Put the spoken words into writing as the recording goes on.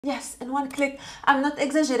Yes, in one click. I'm not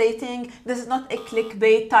exaggerating. This is not a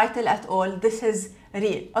clickbait title at all. This is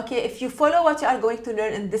real. Okay, if you follow what you are going to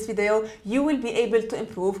learn in this video, you will be able to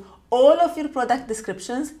improve all of your product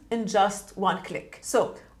descriptions in just one click.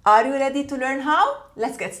 So, are you ready to learn how?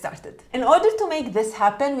 Let's get started. In order to make this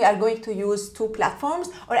happen, we are going to use two platforms,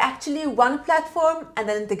 or actually one platform and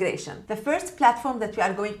an integration. The first platform that we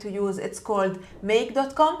are going to use, it's called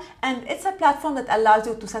make.com, and it's a platform that allows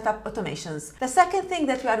you to set up automations. The second thing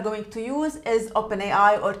that we are going to use is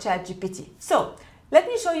OpenAI or ChatGPT. So, let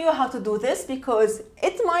me show you how to do this, because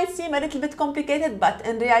it might seem a little bit complicated, but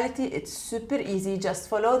in reality, it's super easy. Just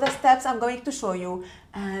follow the steps I'm going to show you,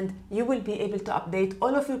 and you will be able to update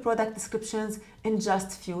all of your product descriptions in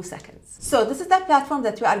just few seconds. So this is the platform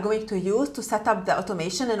that we are going to use to set up the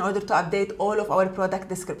automation in order to update all of our product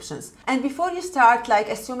descriptions. And before you start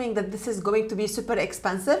assuming that this is going to be super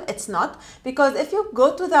expensive, it's not, because if you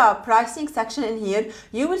go to the pricing section in here,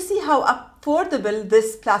 you will see how affordable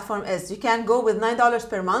this platform is. You can go with $9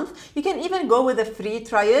 per month. You can even go with a free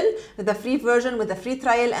trial, the free version with the free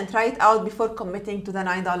trial, and try it out before committing to the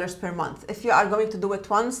 $9 per month. If you are going to do it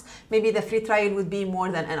once, maybe the free trial would be more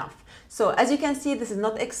than enough. So as you can see, this is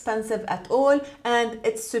not expensive at all, and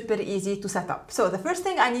it's super easy to set up. So the first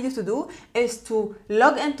thing I need you to do is to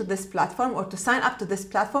log into this platform, or to sign up to this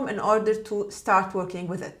platform in order to start working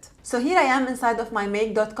with it. So here I am inside of my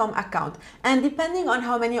make.com account, and depending on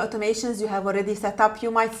how many automations you have already set up,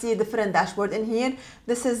 you might see a different dashboard in here.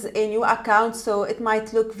 This is a new account, so it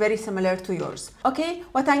might look very similar to yours. Okay,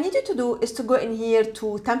 what I need you to do is to go in here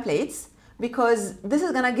to templates, because this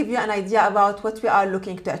is gonna give you an idea about what we are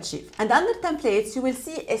looking to achieve. And under templates, you will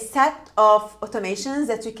see a set of automations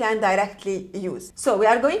that you can directly use. So we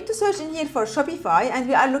are going to search in here for Shopify, and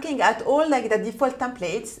we are looking at all the default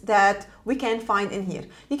templates that we can find in here.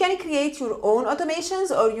 You can create your own automations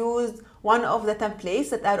or use one of the templates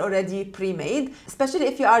that are already pre-made. Especially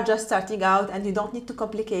if you are just starting out and you don't need to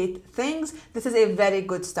complicate things, this is a very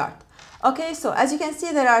good start. Okay, so as you can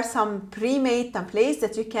see, there are some pre-made templates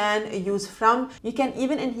that you can use from. You can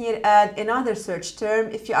even in here add another search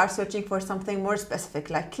term if you are searching for something more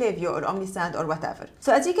specific like Klaviyo or Omnisand or whatever.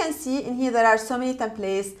 So as you can see in here, there are so many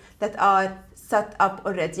templates that are set up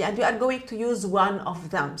already, and we are going to use one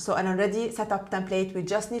of them. So an already set up template, we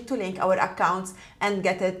just need to link our accounts and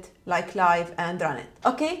get it live and run it.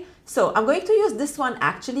 Okay, so I'm going to use this one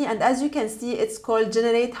actually, and as you can see, it's called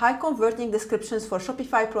Generate High Converting Descriptions for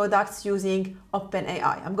Shopify Products using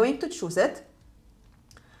OpenAI. I'm going to choose it.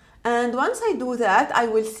 And once I do that, I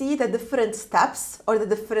will see the different steps, or the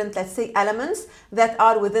different, let's say, elements that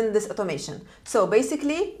are within this automation. So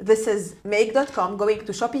basically, this is make.com going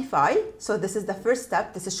to Shopify. So this is the first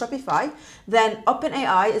step. This is Shopify. Then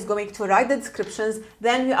OpenAI is going to write the descriptions.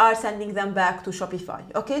 Then we are sending them back to Shopify.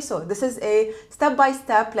 Okay, so this is a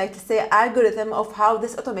step-by-step, let's say, algorithm of how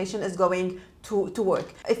this automation is going to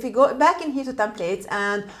work. If we go back in here to templates,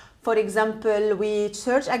 and for example, we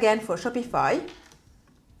search again for Shopify,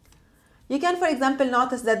 you can, for example,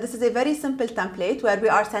 notice that this is a very simple template where we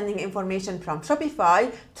are sending information from Shopify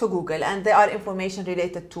to Google, and they are information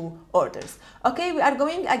related to orders. Okay, we are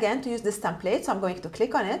going again to use this template, so I'm going to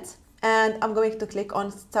click on it, and I'm going to click on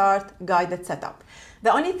Start Guided Setup.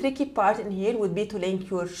 The only tricky part in here would be to link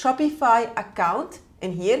your Shopify account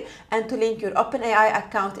in here and to link your OpenAI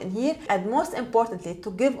account in here, and most importantly, to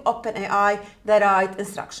give OpenAI the right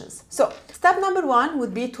instructions. So step number one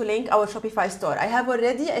would be to link our Shopify store. I have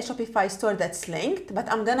already a Shopify store that's linked,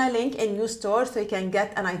 but I'm gonna link a new store so you can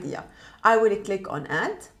get an idea. I will click on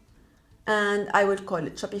Add, and I will call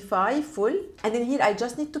it Shopify Full, and in here I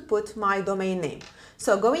just need to put my domain name.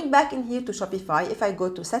 So going back in here to Shopify, if I go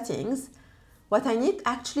to Settings, what I need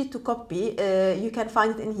actually to copy, you can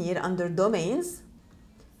find it in here under Domains,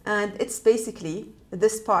 and it's basically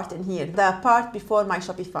this part in here, the part before my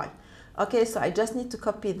Shopify. Okay, so I just need to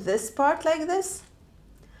copy this part like this,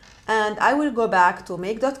 and I will go back to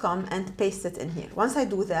make.com and paste it in here. Once I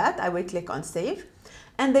do that, I will click on Save,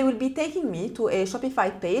 and they will be taking me to a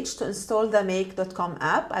Shopify page to install the make.com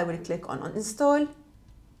app. I will click on Install,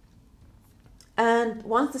 and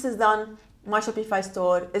once this is done, my Shopify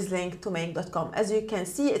store is linked to make.com. As you can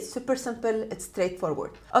see, it's super simple, it's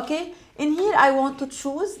straightforward. Okay, in here I want to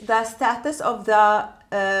choose the status of the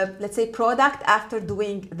let's say product after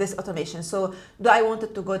doing this automation. So do I want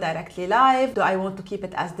it to go directly live? Do I want to keep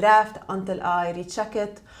it as draft until I recheck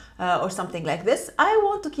it or something like this? I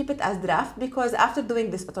want to keep it as draft because after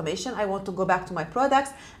doing this automation, I want to go back to my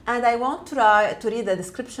products and I want to read the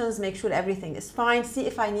descriptions, make sure everything is fine, see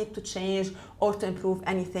if I need to change or to improve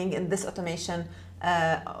anything in this automation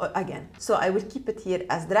again. So I will keep it here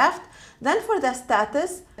as draft. Then for the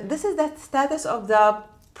status, this is the status of the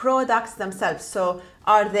products themselves. So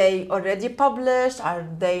are they already published? Are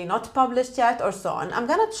they not published yet? Or so on. I'm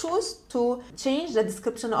gonna choose to change the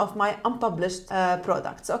description of my unpublished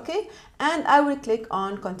products, okay? And I will click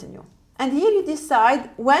on continue. And here you decide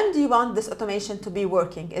when do you want this automation to be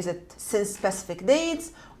working. Is it since specific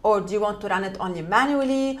dates? Or do you want to run it only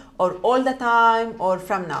manually, or all the time, or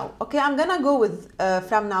from now? Okay, I'm gonna go with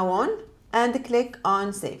from now on and click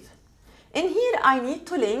on save. In here, I need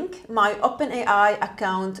to link my OpenAI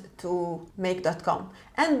account to make.com.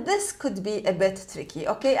 And this could be a bit tricky,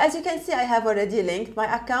 okay? As you can see, I have already linked my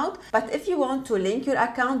account, but if you want to link your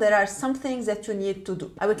account, there are some things that you need to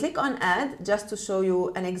do. I will click on add just to show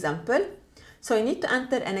you an example. So you need to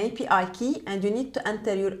enter an API key and you need to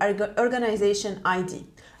enter your organization ID.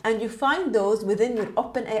 And you find those within your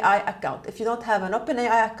OpenAI account. If you don't have an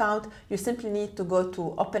OpenAI account, you simply need to go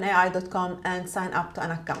to openai.com and sign up to an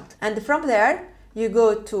account. And from there, you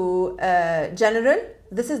go to General.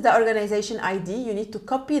 This is the organization ID. You need to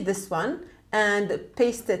copy this one and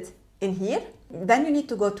paste it in here. Then you need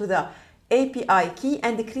to go to the API key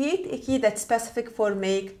and create a key that's specific for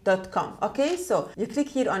make.com. Okay, so you click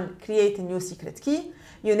here on create a new secret key.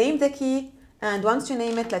 You name the key. And once you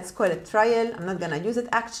name it, let's call it trial. I'm not gonna use it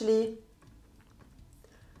actually.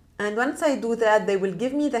 And once I do that, they will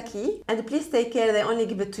give me the key. And please take care, they only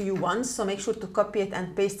give it to you once. So make sure to copy it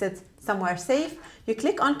and paste it somewhere safe. You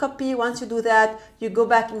click on copy. Once you do that, you go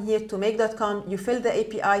back in here to make.com, you fill the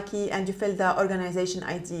API key and you fill the organization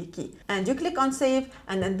ID key. And you click on save.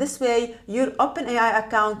 And in this way, your OpenAI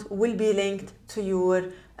account will be linked to your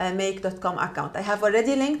make.com account. I have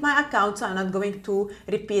already linked my account, so I'm not going to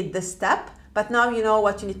repeat this step. But now you know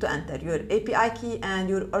what you need to enter, your API key and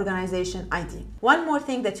your organization ID. One more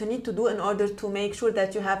thing that you need to do in order to make sure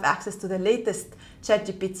that you have access to the latest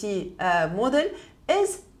ChatGPT model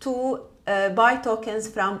is to buy tokens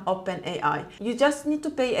from OpenAI. You just need to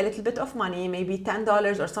pay a little bit of money, maybe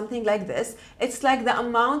 $10 or something like this. It's like the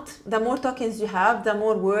amount, the more tokens you have, the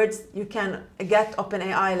more words you can get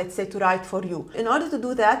OpenAI, let's say, to write for you. In order to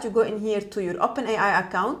do that, you go in here to your OpenAI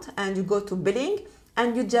account and you go to billing,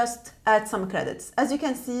 and you just add some credits. As you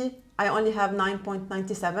can see, I only have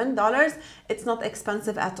 $9.97. It's not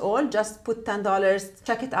expensive at all. Just put $10,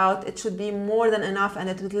 check it out. It should be more than enough and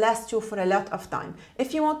it will last you for a lot of time.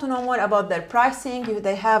 If you want to know more about their pricing,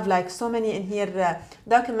 they have like so many in here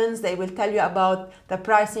documents. They will tell you about the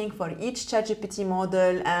pricing for each ChatGPT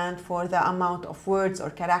model and for the amount of words or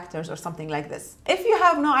characters or something like this. If you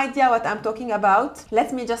have no idea what I'm talking about,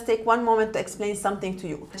 let me just take one moment to explain something to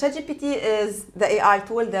you. ChatGPT is the AI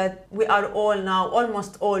tool that we are all now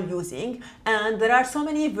almost all using. And there are so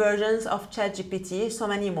many versions of ChatGPT, so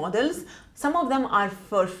many models. Some of them are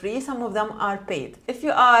for free, some of them are paid. If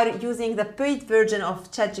you are using the paid version of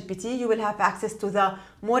ChatGPT, you will have access to the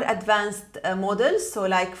more advanced models. So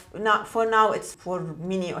like for now, it's for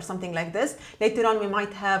mini or something like this. Later on, we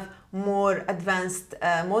might have more advanced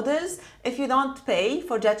models. If you don't pay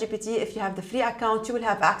for ChatGPT, if you have the free account, you will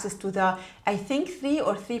have access to the, I think, 3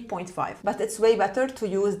 or 3.5. But it's way better to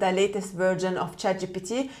use the latest version of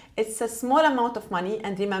ChatGPT. It's a small amount of money.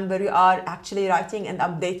 And remember, you are actually writing and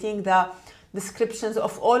updating the descriptions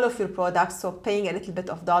of all of your products, so paying a little bit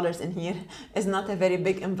of dollars in here is not a very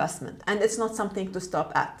big investment, and it's not something to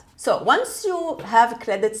stop at. So once you have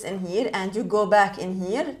credits in here and you go back in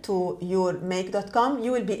here to your make.com,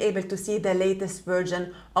 you will be able to see the latest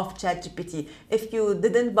version of ChatGPT. If you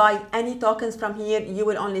didn't buy any tokens from here, you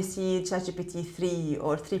will only see ChatGPT 3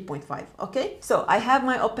 or 3.5, okay? So I have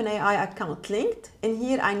my OpenAI account linked. In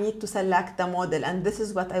here, I need to select the model, and this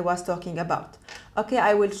is what I was talking about. Okay,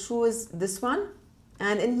 I will choose this one.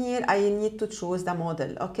 And in here, I need to choose the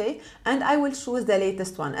model, okay? And I will choose the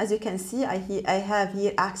latest one. As you can see, I have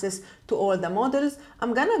here access to all the models.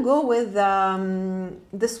 I'm gonna go with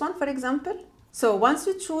this one, for example. So once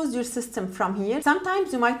you choose your system from here,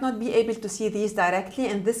 sometimes you might not be able to see these directly.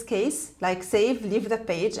 In this case, like save, leave the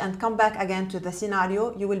page and come back again to the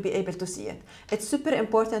scenario, you will be able to see it. It's super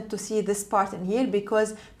important to see this part in here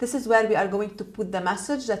because this is where we are going to put the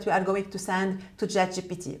message that we are going to send to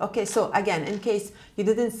ChatGPT. Okay, so again, in case you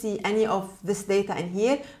didn't see any of this data in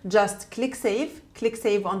here, just click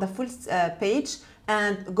save on the full page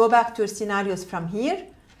and go back to your scenarios from here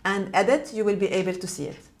and edit, you will be able to see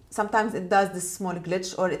it. Sometimes it does this small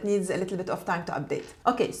glitch or it needs a little bit of time to update.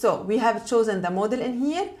 Okay, so we have chosen the model in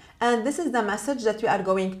here, and this is the message that we are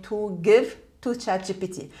going to give to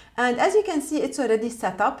ChatGPT. And as you can see, it's already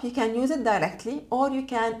set up. You can use it directly or you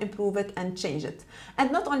can improve it and change it.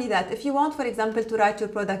 And not only that, if you want, for example, to write your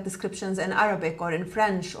product descriptions in Arabic or in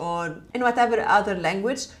French or in whatever other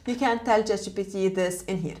language, you can tell ChatGPT this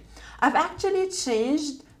in here. I've actually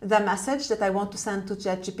changed the message that I want to send to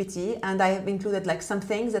ChatGPT, and I have included like some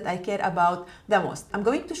things that I care about the most. I'm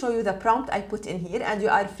going to show you the prompt I put in here, and you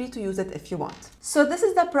are free to use it if you want. So this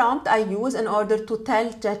is the prompt I use in order to tell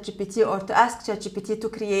ChatGPT or to ask ChatGPT to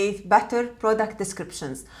create better product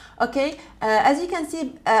descriptions. Okay, as you can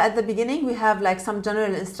see at the beginning, we have like some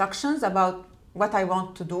general instructions about what I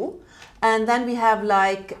want to do. And then we have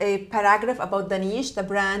like a paragraph about the niche, the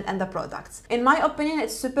brand, and the products. In my opinion,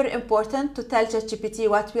 it's super important to tell ChatGPT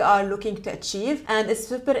what we are looking to achieve. And it's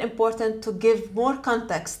super important to give more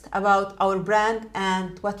context about our brand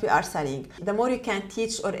and what we are selling. The more you can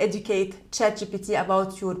teach or educate ChatGPT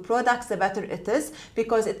about your products, the better it is,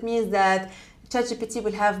 because it means that ChatGPT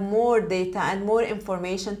will have more data and more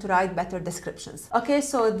information to write better descriptions. Okay,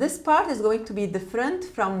 so this part is going to be different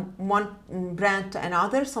from one brand to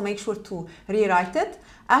another, so make sure to rewrite it.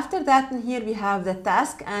 After that, in here we have the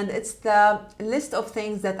task, and it's the list of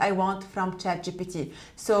things that I want from ChatGPT.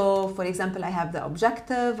 So for example, I have the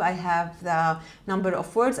objective, I have the number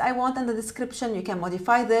of words I want in the description. You can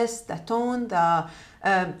modify this, the tone,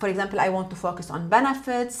 for example, I want to focus on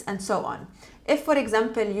benefits and so on. If, for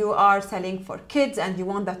example, you are selling for kids and you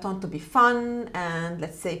want that tone to be fun and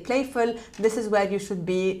let's say playful, this is where you should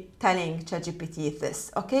be telling ChatGPT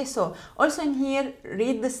this. Okay, so also in here,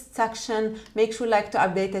 read this section, make sure like to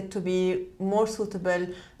update it to be more suitable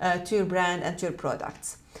to your brand and to your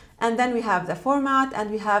products. And then we have the format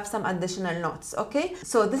and we have some additional notes, okay?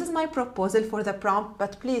 So this is my proposal for the prompt,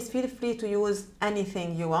 but please feel free to use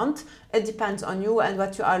anything you want. It depends on you and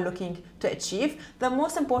what you are looking to achieve. The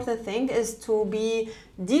most important thing is to be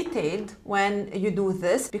detailed when you do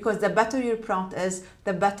this, because the better your prompt is,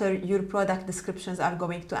 the better your product descriptions are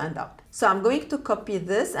going to end up. So I'm going to copy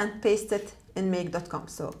this and paste it in make.com.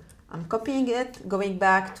 So I'm copying it, going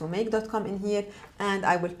back to make.com in here, and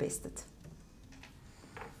I will paste it.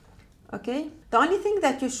 Okay, the only thing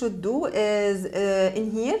that you should do is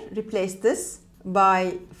in here, replace this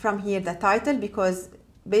by from here the title, because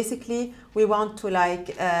basically we want to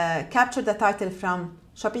like capture the title from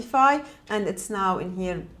Shopify, and it's now in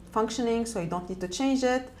here functioning, so you don't need to change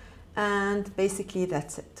it. And basically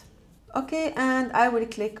that's it. Okay, and I will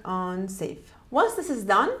click on save. Once this is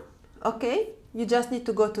done, okay, you just need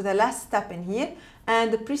to go to the last step in here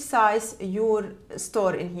and precise your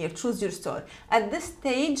store in here, choose your store. At this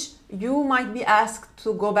stage, you might be asked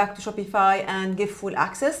to go back to Shopify and give full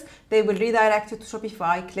access. They will redirect you to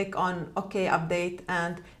Shopify, click on OK, update,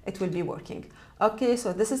 and it will be working. Okay,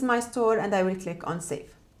 so this is my store and I will click on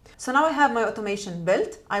save. So now I have my automation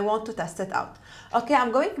built. I want to test it out. Okay,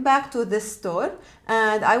 I'm going back to this store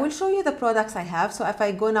and I will show you the products I have. So if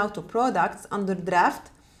I go now to products under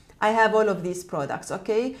draft, I have all of these products,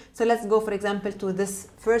 okay? So let's go, for example, to this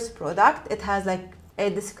first product. It has like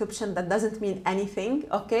a description that doesn't mean anything,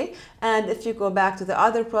 okay? And if you go back to the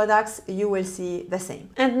other products, you will see the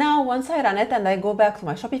same. And now once I run it and I go back to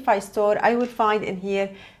my Shopify store, I will find in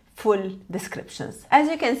here full descriptions. As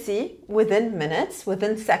you can see, within minutes,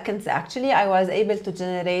 within seconds actually, I was able to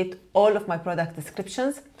generate all of my product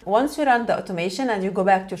descriptions. Once you run the automation and you go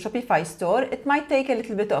back to your Shopify store, it might take a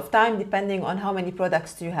little bit of time depending on how many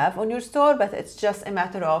products you have on your store, but it's just a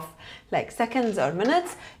matter of like seconds or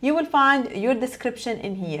minutes. You will find your description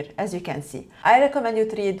in here, as you can see. I recommend you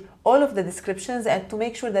to read all of the descriptions and to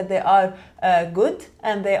make sure that they are good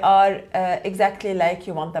and they are exactly like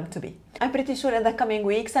you want them to be. I'm pretty sure in the coming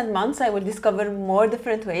weeks and months, I will discover more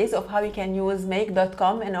different ways of how you can use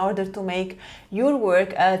make.com in order to make your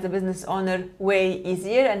work as a business owner way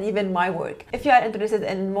easier, and even my work. If you are interested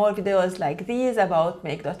in more videos like these about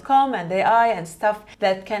make.com and AI and stuff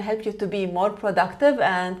that can help you to be more productive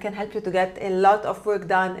and can help you to get a lot of work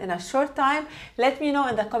done in a short time, let me know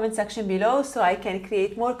in the comment section below so I can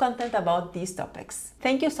create more content about these topics.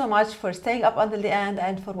 Thank you so much for staying up until the end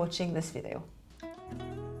and for watching this video.